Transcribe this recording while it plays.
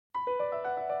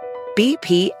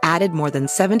BP added more than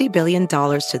 $70 billion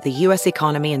to the U.S.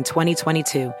 economy in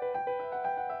 2022.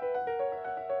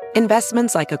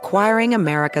 Investments like acquiring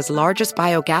America's largest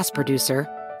biogas producer,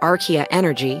 Archaea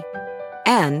Energy,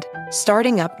 and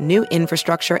starting up new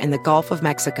infrastructure in the Gulf of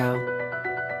Mexico.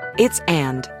 It's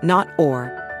and, not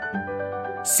or.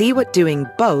 See what doing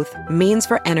both means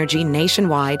for energy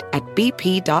nationwide at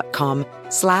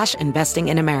bp.com/investing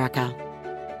in America.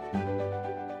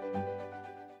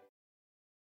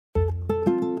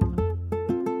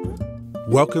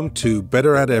 Welcome to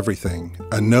Better at Everything,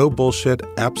 a no-bullshit,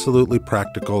 absolutely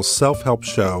practical self-help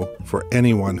show for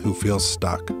anyone who feels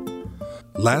stuck.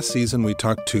 Last season, we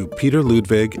talked to Peter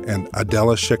Ludwig and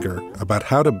Adela Schicker about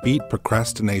how to beat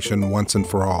procrastination once and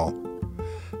for all.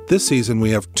 This season, we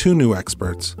have two new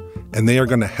experts, and they are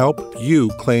going to help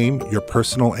you claim your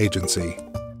personal agency.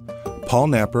 Paul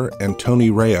Napper and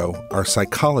Tony Rayo are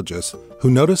psychologists who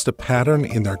noticed a pattern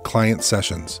in their client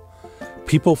sessions.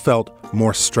 People felt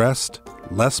more stressed,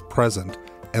 less present,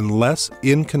 and less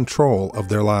in control of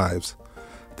their lives.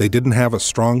 They didn't have a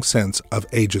strong sense of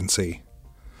agency.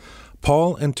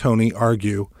 Paul and Tony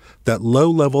argue that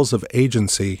low levels of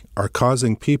agency are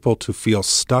causing people to feel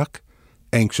stuck,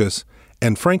 anxious,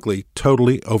 and frankly,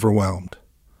 totally overwhelmed.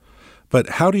 But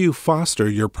how do you foster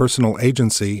your personal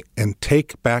agency and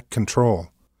take back control?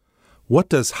 What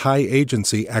does high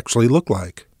agency actually look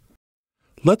like?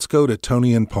 Let's go to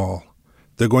Tony and Paul.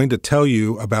 They're going to tell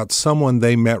you about someone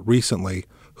they met recently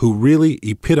who really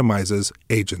epitomizes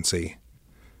agency.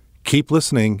 Keep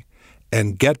listening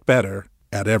and get better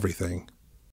at everything.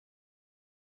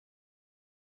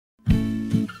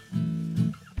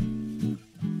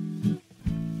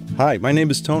 Hi, my name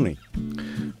is Tony.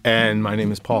 And my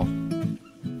name is Paul.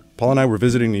 Paul and I were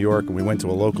visiting New York and we went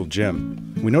to a local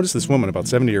gym. We noticed this woman about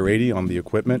 70 or 80 on the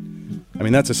equipment. I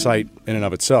mean, that's a sight in and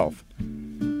of itself.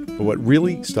 But what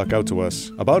really stuck out to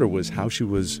us about her was how she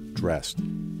was dressed.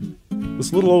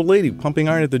 This little old lady pumping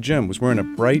iron at the gym was wearing a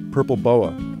bright purple boa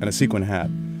and a sequin hat.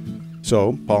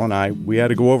 So Paul and I, we had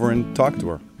to go over and talk to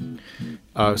her.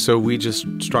 So we just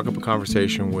struck up a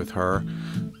conversation with her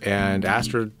and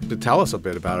asked her to tell us a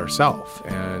bit about herself.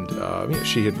 And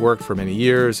she had worked for many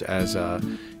years as a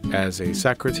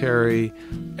secretary,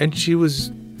 and she was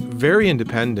very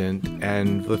independent.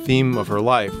 And the theme of her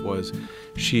life was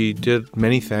she did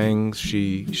many things.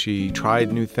 She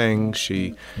tried new things.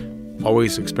 She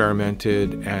always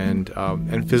experimented, and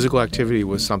physical activity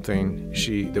was something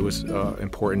that was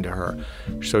important to her.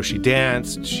 So she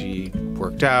danced. She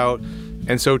worked out.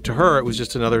 And so to her, it was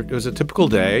a typical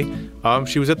day.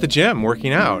 She was at the gym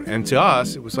working out. And to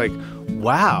us, it was like,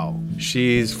 wow,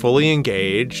 she's fully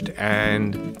engaged.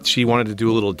 And she wanted to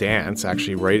do a little dance,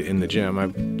 actually, right in the gym.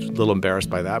 I'm a little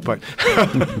embarrassed by that, but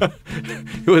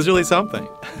it was really something.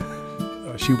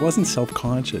 She wasn't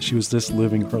self-conscious. She was just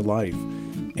living her life.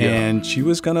 And she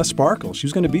was going to sparkle. She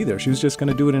was going to be there. She was just going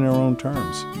to do it in her own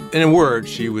terms. In a word,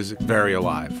 she was very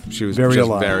alive. She was very just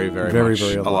alive. very much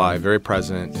alive, very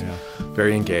present,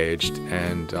 very engaged.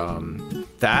 And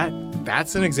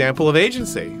that's an example of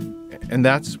agency. And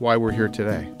that's why we're here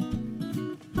today.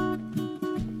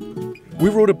 We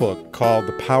wrote a book called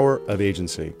The Power of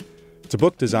Agency. It's a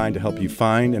book designed to help you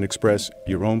find and express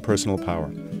your own personal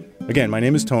power. Again, my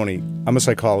name is Tony. I'm a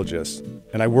psychologist,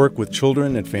 and I work with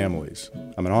children and families.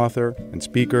 I'm an author and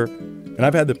speaker, and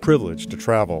I've had the privilege to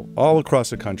travel all across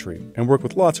the country and work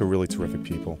with lots of really terrific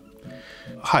people.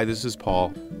 Hi, this is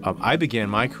Paul. I began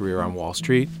my career on Wall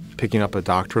Street, picking up a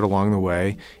doctorate along the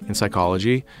way in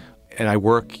psychology, and I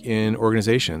work in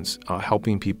organizations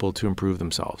helping people to improve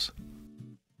themselves.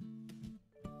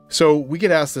 So we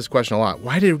get asked this question a lot.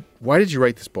 Why did you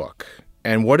write this book?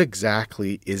 And what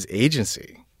exactly is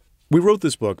agency? We wrote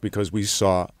this book because we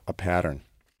saw a pattern.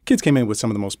 Kids came in with some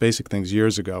of the most basic things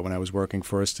years ago when I was working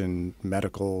first in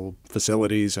medical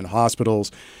facilities and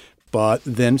hospitals, but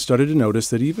then started to notice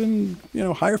that even,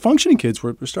 higher functioning kids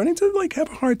were starting to have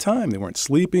a hard time. They weren't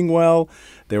sleeping well.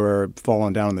 They were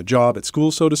falling down on the job at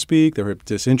school, so to speak. They were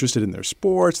disinterested in their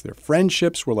sports. Their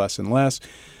friendships were less and less.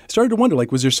 I started to wonder,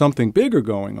 was there something bigger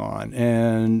going on?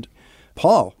 And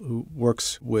Paul, who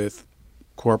works with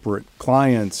corporate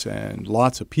clients and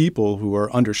lots of people who are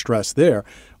under stress there,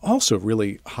 also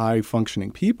really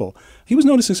high-functioning people, he was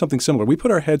noticing something similar. We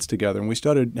put our heads together and we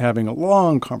started having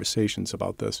long conversations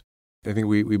about this. I think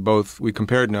we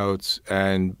compared notes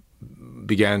and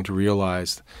began to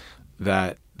realize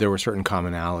that there were certain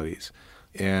commonalities.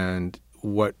 And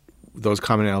what those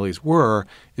commonalities were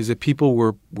is that people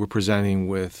were presenting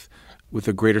with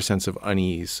a greater sense of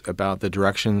unease about the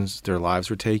directions their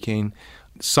lives were taking.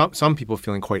 Some people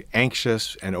feeling quite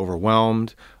anxious and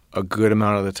overwhelmed a good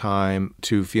amount of the time,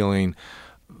 to feeling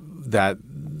that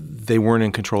they weren't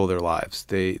in control of their lives.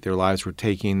 Their lives were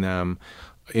taking them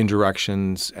in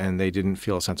directions, and they didn't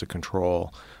feel a sense of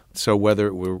control. So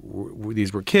whether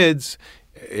these were kids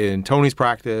in Tony's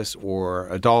practice or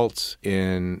adults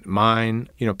in mine,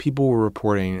 people were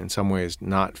reporting in some ways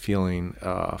not feeling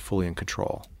fully in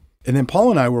control. And then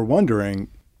Paul and I were wondering,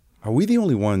 are we the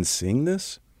only ones seeing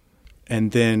this?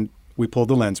 And then we pulled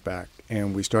the lens back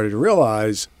and we started to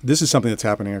realize this is something that's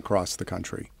happening across the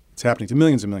country. It's happening to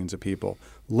millions and millions of people.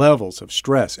 Levels of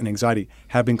stress and anxiety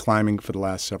have been climbing for the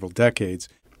last several decades.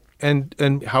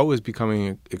 And how it was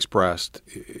becoming expressed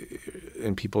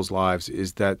in people's lives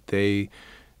is that they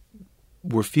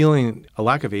were feeling a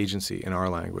lack of agency in our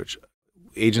language.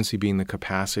 Agency being the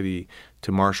capacity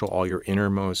to marshal all your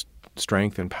innermost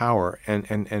strength and power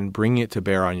and bring it to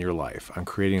bear on your life, on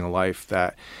creating a life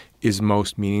that is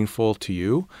most meaningful to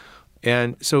you.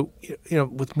 And so,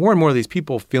 with more and more of these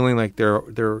people feeling like they're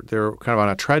kind of on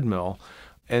a treadmill,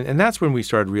 and that's when we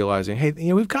started realizing, hey,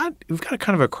 we've got a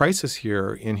kind of a crisis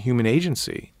here in human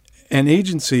agency. And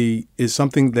agency is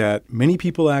something that many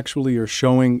people actually are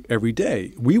showing every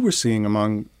day. We were seeing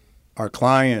among our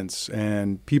clients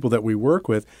and people that we work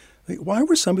with, like, why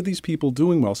were some of these people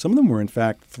doing well? Some of them were, in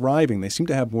fact, thriving. They seem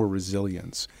to have more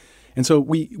resilience. And so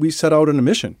we set out on a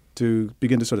mission to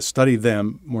begin to sort of study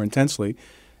them more intensely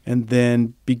and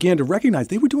then began to recognize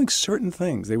they were doing certain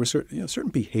things. They were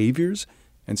certain behaviors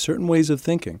and certain ways of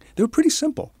thinking. They were pretty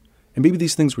simple. And maybe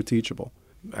these things were teachable.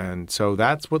 And so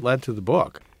that's what led to the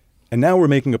book. And now we're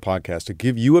making a podcast to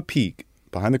give you a peek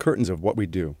behind the curtains of what we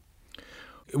do.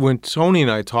 When Tony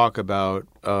and I talk about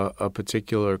a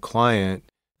particular client,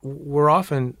 we're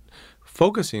often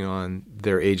focusing on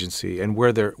their agency and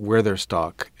where they're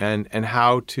stuck and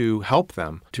how to help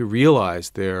them to realize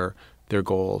their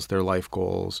goals, their life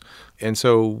goals. And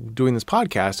so doing this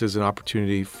podcast is an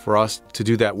opportunity for us to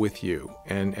do that with you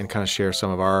and kind of share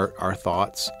some of our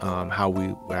thoughts, how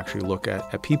we actually look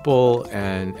at people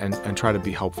and try to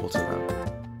be helpful to them.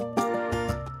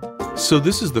 So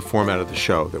this is the format of the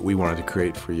show that we wanted to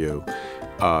create for you,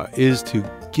 is to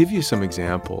give you some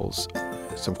examples,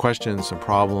 some questions, some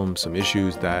problems, some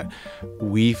issues that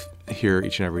we hear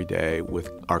each and every day with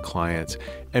our clients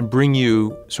and bring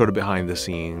you sort of behind the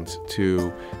scenes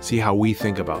to see how we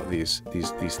think about these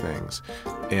things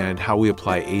and how we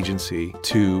apply agency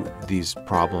to these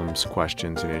problems,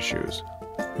 questions, and issues.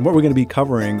 And what we're going to be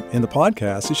covering in the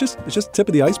podcast is just tip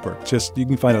of the iceberg. Just you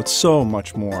can find out so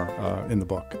much more in the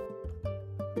book.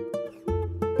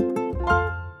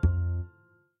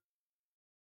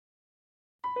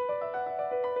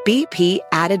 BP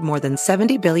added more than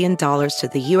 $70 billion to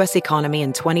the U.S. economy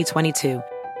in 2022.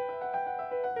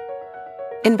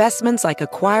 Investments like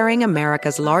acquiring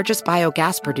America's largest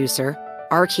biogas producer,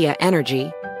 Archaea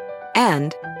Energy,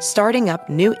 and starting up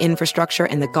new infrastructure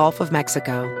in the Gulf of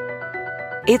Mexico.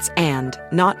 It's and,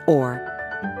 not or.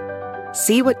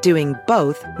 See what doing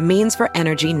both means for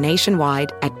energy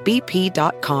nationwide at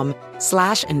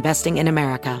bp.com/investing in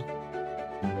America.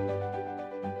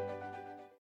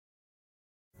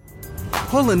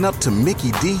 Pulling up to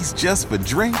Mickey D's just for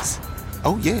drinks?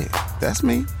 Oh yeah, that's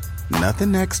me.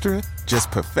 Nothing extra,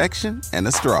 just perfection and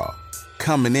a straw.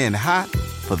 Coming in hot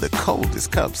for the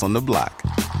coldest cups on the block.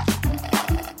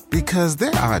 Because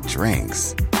there are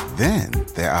drinks. Then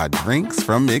there are drinks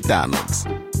from McDonald's.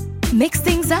 Mix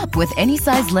things up with any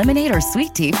size lemonade or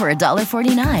sweet tea for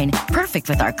 $1.49. Perfect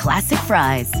with our classic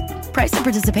fries. Price and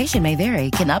participation may vary.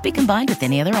 Cannot be combined with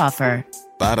any other offer.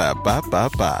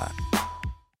 Ba-da-ba-ba-ba.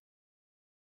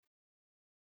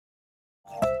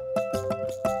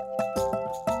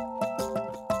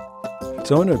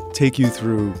 So I'm going to take you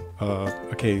through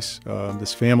a case.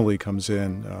 This family comes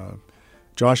in.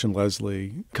 Josh and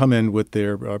Leslie come in with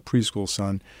their preschool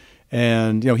son.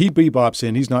 And, he bebops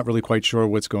in. He's not really quite sure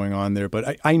what's going on there.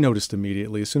 But I noticed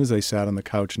immediately, as soon as they sat on the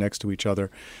couch next to each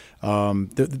other,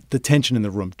 the tension in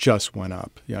the room just went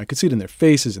up. I could see it in their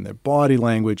faces, in their body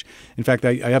language. In fact,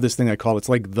 I have this thing I call, it's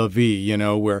like the V,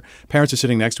 where parents are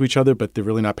sitting next to each other, but they're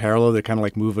really not parallel. They're kind of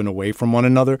like moving away from one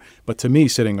another. But to me,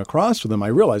 sitting across from them, I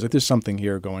realized there's something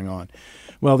here going on.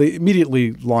 Well, they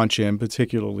immediately launch in,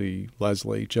 particularly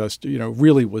Leslie, just,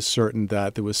 really was certain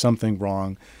that there was something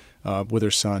wrong with her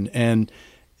son. And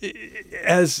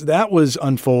as that was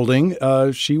unfolding,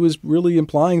 she was really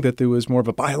implying that there was more of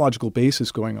a biological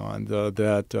basis going on,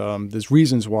 that there's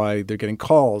reasons why they're getting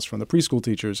calls from the preschool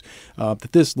teachers,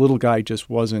 that this little guy just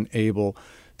wasn't able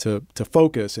to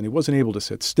focus, and he wasn't able to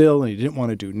sit still, and he didn't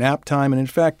want to do nap time. And in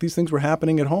fact, these things were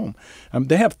happening at home.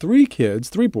 They have 3 kids,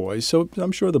 3 boys, so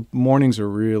I'm sure the mornings are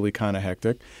really kind of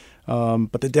hectic.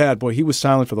 But the dad, boy, he was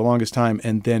silent for the longest time.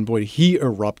 And then, boy, he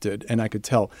erupted. And I could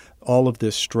tell all of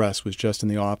this stress was just in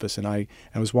the office. And I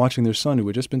was watching their son, who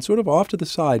had just been sort of off to the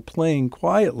side, playing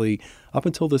quietly up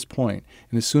until this point.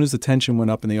 And as soon as the tension went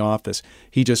up in the office,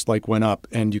 he just went up,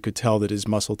 and you could tell that his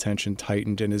muscle tension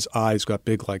tightened and his eyes got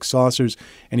big like saucers.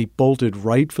 And he bolted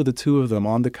right for the two of them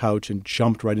on the couch and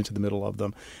jumped right into the middle of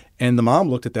them. And the mom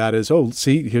looked at that as, oh,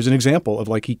 see, here's an example of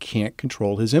he can't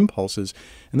control his impulses.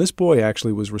 And this boy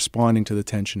actually was responding to the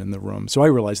tension in the room. So I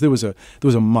realized there was a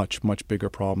much, much bigger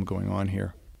problem going on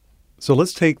here. So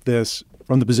let's take this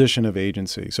from the position of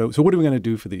agency. So what are we going to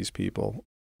do for these people?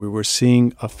 We were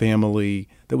seeing a family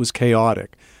that was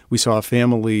chaotic. We saw a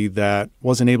family that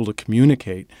wasn't able to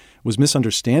communicate, was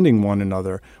misunderstanding one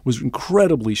another, was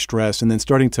incredibly stressed, and then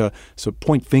starting to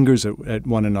point fingers at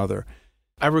one another.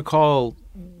 I recall,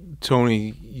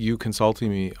 Tony, you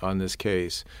consulting me on this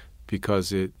case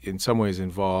because it in some ways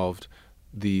involved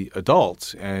the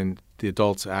adults and the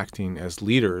adults acting as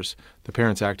leaders, the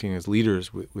parents acting as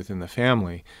leaders within the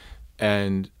family.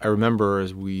 And I remember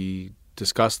as we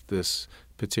discussed this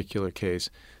particular case,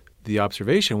 the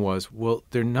observation was, well,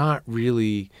 they're not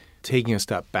really taking a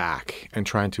step back and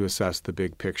trying to assess the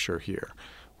big picture here,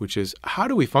 which is how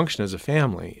do we function as a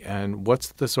family, and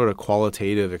what's the sort of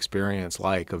qualitative experience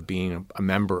like of being a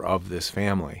member of this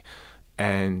family?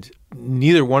 And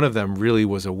neither one of them really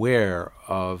was aware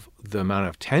of the amount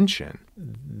of tension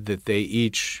that they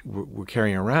each were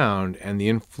carrying around and the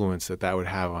influence that would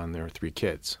have on their three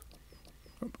kids.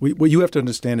 What you have to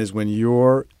understand is when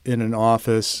you're in an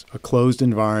office, a closed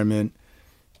environment,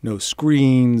 no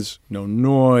screens, no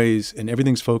noise, and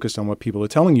everything's focused on what people are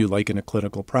telling you, like in a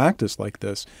clinical practice like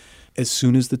this, as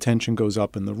soon as the tension goes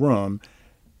up in the room,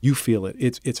 you feel it.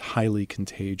 It's highly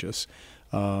contagious.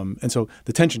 And so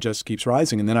the tension just keeps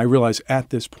rising. And then I realize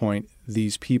at this point,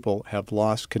 these people have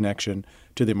lost connection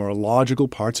to the more logical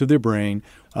parts of their brain.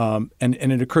 And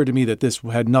it occurred to me that this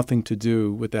had nothing to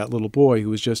do with that little boy who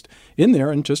was just in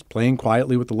there and just playing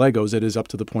quietly with the Legos. It is up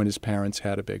to the point his parents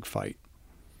had a big fight.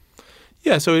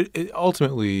 Yeah, so it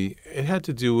ultimately had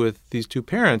to do with these two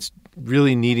parents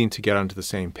really needing to get onto the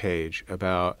same page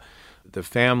about the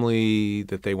family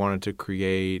that they wanted to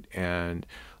create, and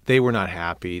they were not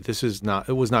happy. It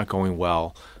was not going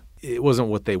well. It wasn't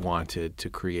what they wanted to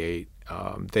create.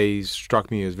 They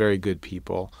struck me as very good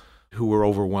people who were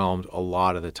overwhelmed a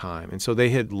lot of the time. And so they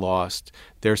had lost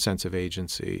their sense of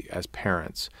agency as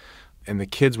parents. And the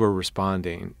kids were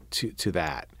responding to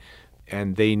that.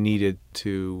 And they needed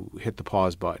to hit the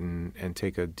pause button and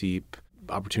take a deep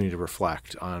opportunity to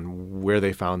reflect on where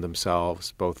they found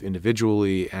themselves, both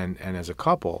individually and as a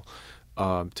couple,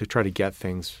 to try to get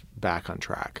things back on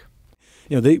track.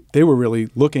 They were really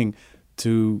looking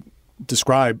to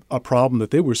describe a problem that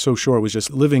they were so sure was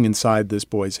just living inside this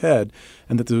boy's head,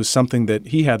 and that there was something that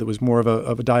he had that was more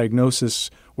of a diagnosis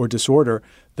or disorder,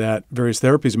 that various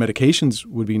therapies and medications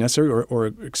would be necessary, or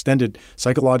extended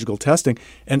psychological testing.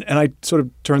 And I sort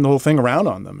of turned the whole thing around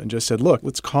on them and just said, look,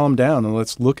 let's calm down and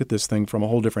let's look at this thing from a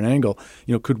whole different angle.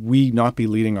 Could we not be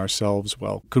leading ourselves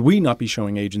well? Could we not be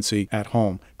showing agency at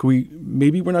home?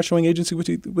 Maybe we're not showing agency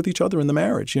with each other in the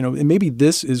marriage, and maybe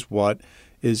this is what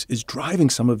is driving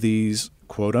some of these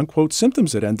quote-unquote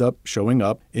symptoms that end up showing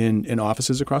up in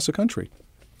offices across the country.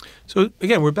 So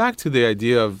again, we're back to the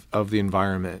idea of the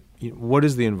environment. What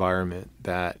is the environment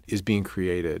that is being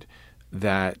created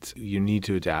that you need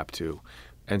to adapt to?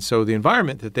 And so the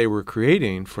environment that they were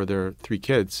creating for their three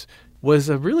kids was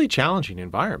a really challenging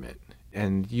environment.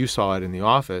 And you saw it in the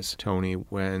office, Tony,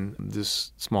 when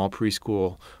this small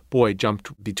preschool boy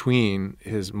jumped between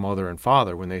his mother and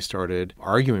father when they started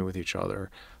arguing with each other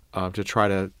to try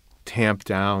to tamp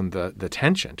down the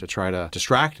tension, to try to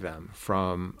distract them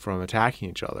from attacking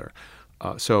each other.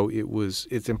 So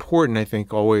it's important, I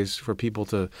think, always for people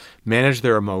to manage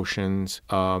their emotions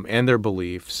and their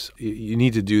beliefs. You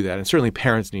need to do that, and certainly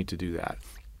parents need to do that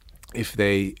if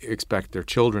they expect their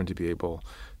children to be able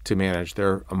to manage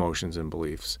their emotions and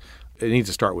beliefs. It needs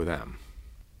to start with them.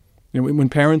 When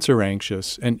parents are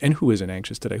anxious, and who isn't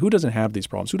anxious today? Who doesn't have these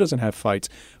problems? Who doesn't have fights?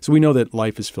 So we know that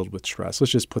life is filled with stress.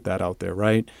 Let's just put that out there,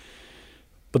 right?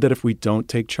 But that if we don't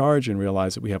take charge and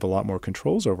realize that we have a lot more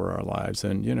controls over our lives,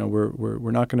 then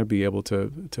we're not going to be able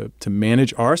to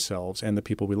manage ourselves and the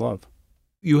people we love.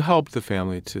 You helped the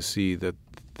family to see that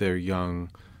their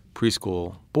young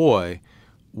preschool boy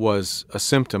was a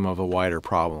symptom of a wider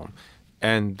problem,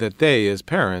 and that they, as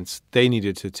parents, they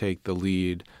needed to take the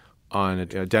lead on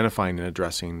identifying and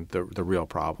addressing the real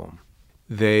problem.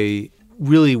 They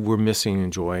really were missing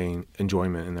enjoyment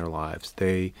in their lives.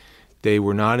 They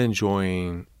were not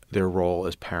enjoying their role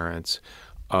as parents.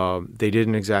 They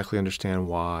didn't exactly understand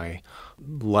why.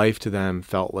 Life to them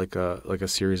felt like a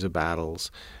series of battles,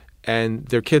 and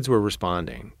their kids were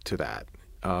responding to that.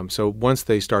 So once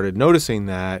they started noticing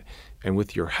that, and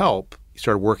with your help, you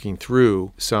started working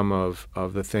through some of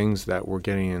the things that were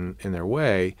getting in their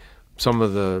way, some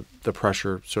of the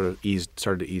pressure started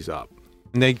to ease up.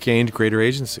 And they gained greater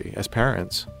agency as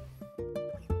parents.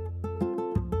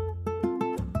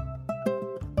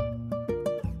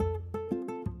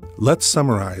 Let's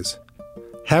summarize.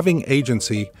 Having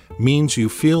agency means you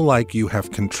feel like you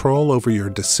have control over your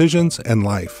decisions and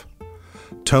life.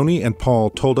 Tony and Paul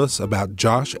told us about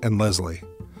Josh and Leslie.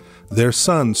 Their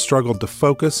son struggled to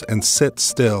focus and sit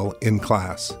still in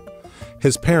class.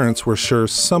 His parents were sure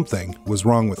something was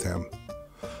wrong with him.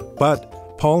 But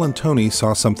Paul and Tony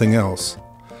saw something else.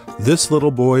 This little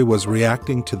boy was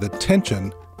reacting to the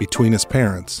tension between his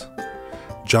parents.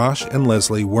 Josh and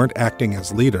Leslie weren't acting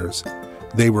as leaders.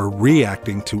 They were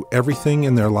reacting to everything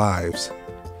in their lives.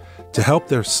 To help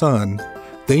their son,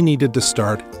 they needed to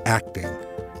start acting.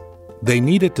 They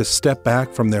needed to step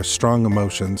back from their strong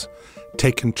emotions,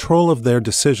 take control of their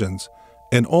decisions,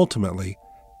 and ultimately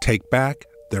take back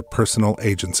their personal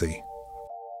agency.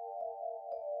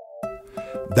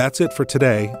 That's it for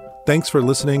today. Thanks for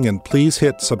listening, and please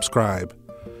hit subscribe.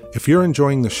 If you're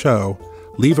enjoying the show,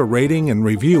 leave a rating and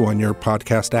review on your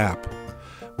podcast app.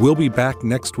 We'll be back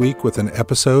next week with an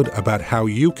episode about how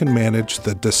you can manage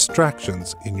the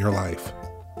distractions in your life.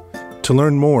 To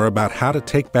learn more about how to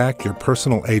take back your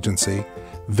personal agency,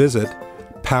 visit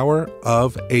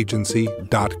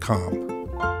powerofagency.com.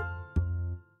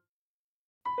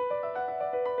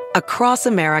 Across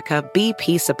America,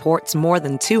 BP supports more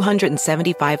than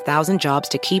 275,000 jobs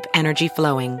to keep energy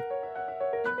flowing.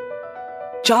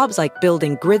 Jobs like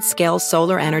building grid-scale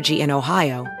solar energy in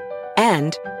Ohio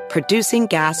and producing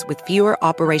gas with fewer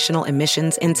operational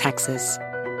emissions in Texas.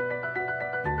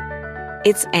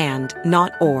 It's and,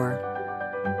 not or.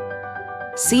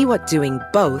 See what doing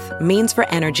both means for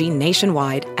energy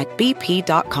nationwide at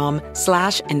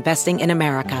bp.com/investing in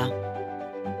America.